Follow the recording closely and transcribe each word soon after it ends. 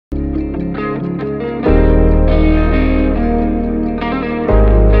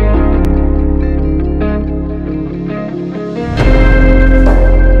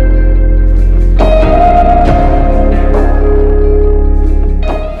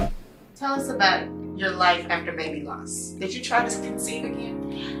Tell us about your life after baby loss. Did you try to conceive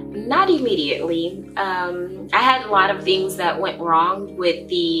again? Not immediately. I had a lot of things that went wrong with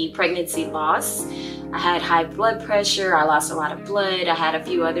the pregnancy loss. I had high blood pressure, I lost a lot of blood, I had a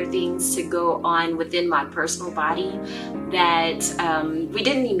few other things to go on within my personal body that we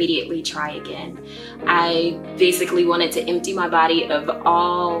didn't immediately try again. I basically wanted to empty my body of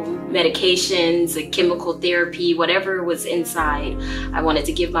all medications, chemical therapy, whatever was inside. I wanted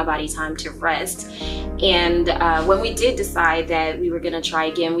to give my body time to rest. And when we did decide that we were gonna try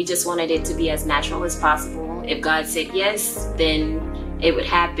again, we just wanted it to be as natural as possible. If God said yes, then it would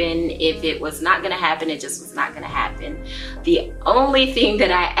happen. If it was not gonna happen, it just was not gonna happen. The only thing that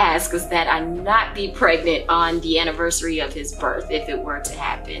I ask is that I not be pregnant on the anniversary of his birth if it were to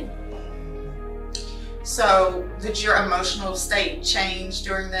happen. So did your emotional state change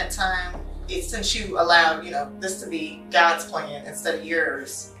during that time? Since you allowed, this to be God's plan instead of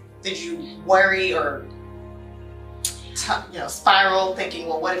yours, did you worry or spiral thinking,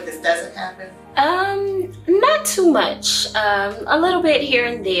 well, what if this doesn't happen? Not too much. A little bit here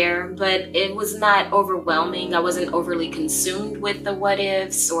and there, but it was not overwhelming. I wasn't overly consumed with the what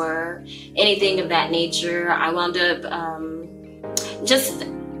ifs or anything of that nature. I wound up just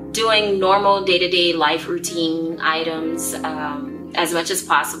doing normal day-to-day life routine items as much as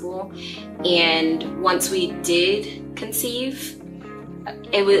possible. And once we did conceive,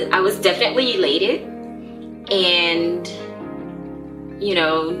 I was definitely elated. And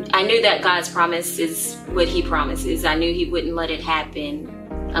I knew that God's promise is what he promises. I knew he wouldn't let it happen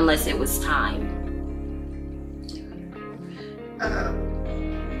unless it was time.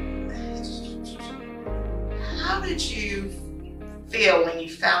 How did you feel when you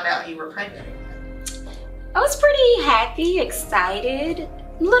found out you were pregnant? I was pretty happy, excited,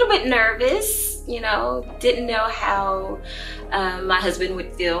 a little bit nervous, didn't know how my husband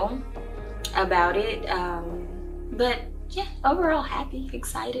would feel about it. But yeah, overall happy,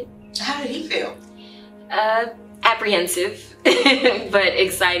 excited. How did he feel? Apprehensive, but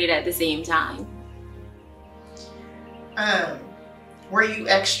excited at the same time. Were you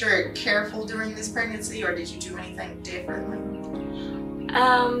extra careful during this pregnancy, or did you do anything differently?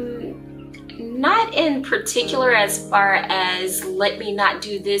 Not in particular as far as let me not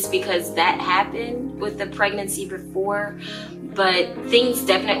do this because that happened with the pregnancy before. But things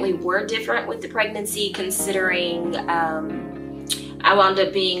definitely were different with the pregnancy, considering I wound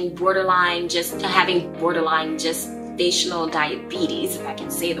up being having borderline gestational diabetes, if I can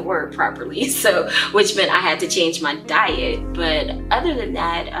say the word properly. So, which meant I had to change my diet. But other than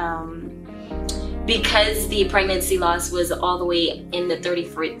that, because the pregnancy loss was all the way in the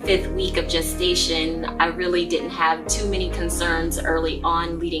 35th week of gestation, I really didn't have too many concerns early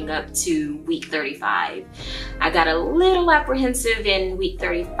on leading up to week 35. I got a little apprehensive in week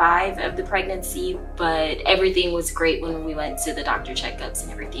 35 of the pregnancy, but everything was great when we went to the doctor checkups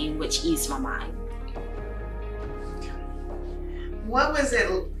and everything, which eased my mind. What was it?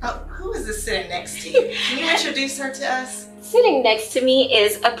 Who is this sitting next to you? Can you introduce her to us? Sitting next to me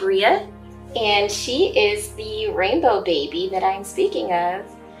is Abria. And she is the rainbow baby that I'm speaking of.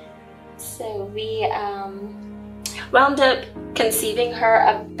 So we wound up conceiving her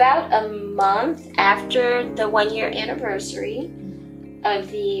about a month after the 1-year anniversary of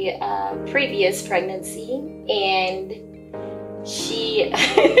the previous pregnancy. And she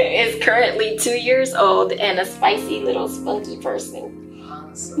is currently 2 years old and a spicy little spunky person.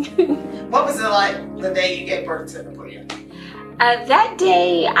 Awesome. What was it like the day you gave birth to Abria? That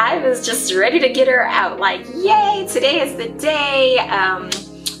day, I was just ready to get her out. Like, yay, today is the day.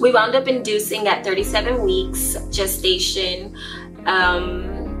 We wound up inducing at 37 weeks gestation.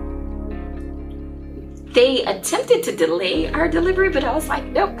 They attempted to delay our delivery, but I was like,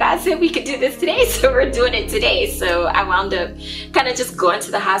 nope, God said we could do this today, so we're doing it today. So I wound up kind of just going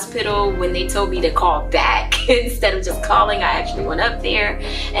to the hospital when they told me to call back. Instead of just calling, I actually went up there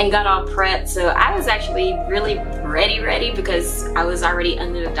and got all prepped. So I was actually really ready because I was already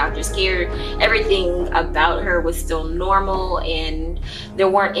under the doctor's care. Everything about her was still normal and there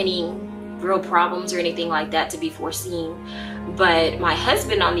weren't any real problems or anything like that to be foreseen. But my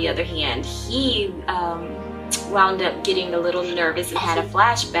husband, on the other hand, he wound up getting a little nervous and had a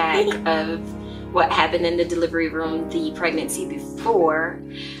flashback of what happened in the delivery room the pregnancy before.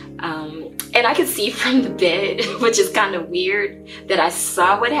 And I could see from the bed, which is kind of weird, that I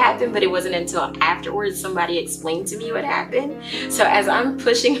saw what happened, but it wasn't until afterwards somebody explained to me what happened. So as I'm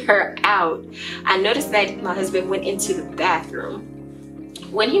pushing her out, I noticed that my husband went into the bathroom.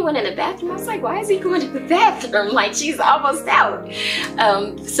 When he went in the bathroom, I was like, why is he going to the bathroom? Like, she's almost out.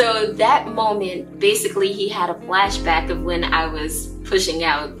 So that moment, basically, he had a flashback of when I was pushing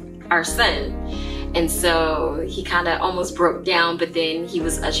out our son. And so he kind of almost broke down, but then he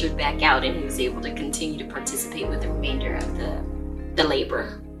was ushered back out and he was able to continue to participate with the remainder of the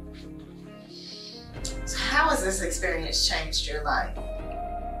labor. So how has this experience changed your life?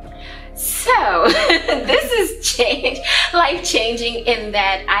 So this is life-changing in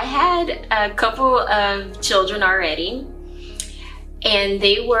that I had a couple of children already. And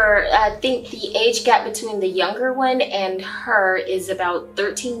they were, I think the age gap between the younger one and her is about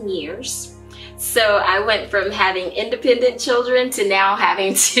 13 years. So I went from having independent children to now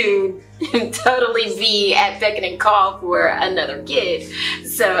having to totally be at beck and call for another kid.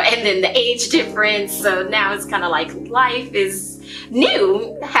 So, and then the age difference. So now it's kind of like life is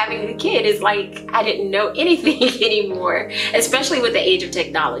new. Having the kid is like, I didn't know anything anymore, especially with the age of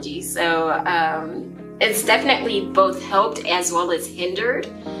technology. So, it's definitely both helped as well as hindered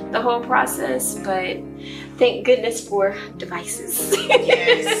the whole process, but thank goodness for devices.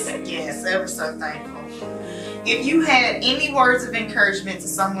 yes, ever so thankful. If you had any words of encouragement to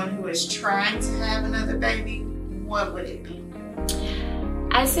someone who is trying to have another baby, what would it be?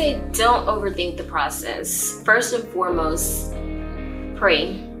 I say don't overthink the process. First and foremost,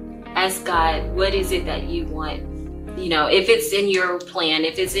 pray. Ask God, what is it that you want? You know, if it's in your plan,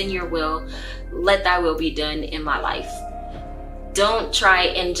 if it's in your will, let thy will be done in my life. Don't try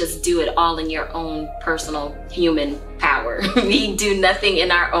and just do it all in your own personal human power. We do nothing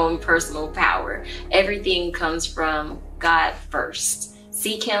in our own personal power. Everything comes from God first.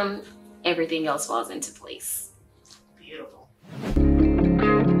 Seek him, everything else falls into place. Beautiful.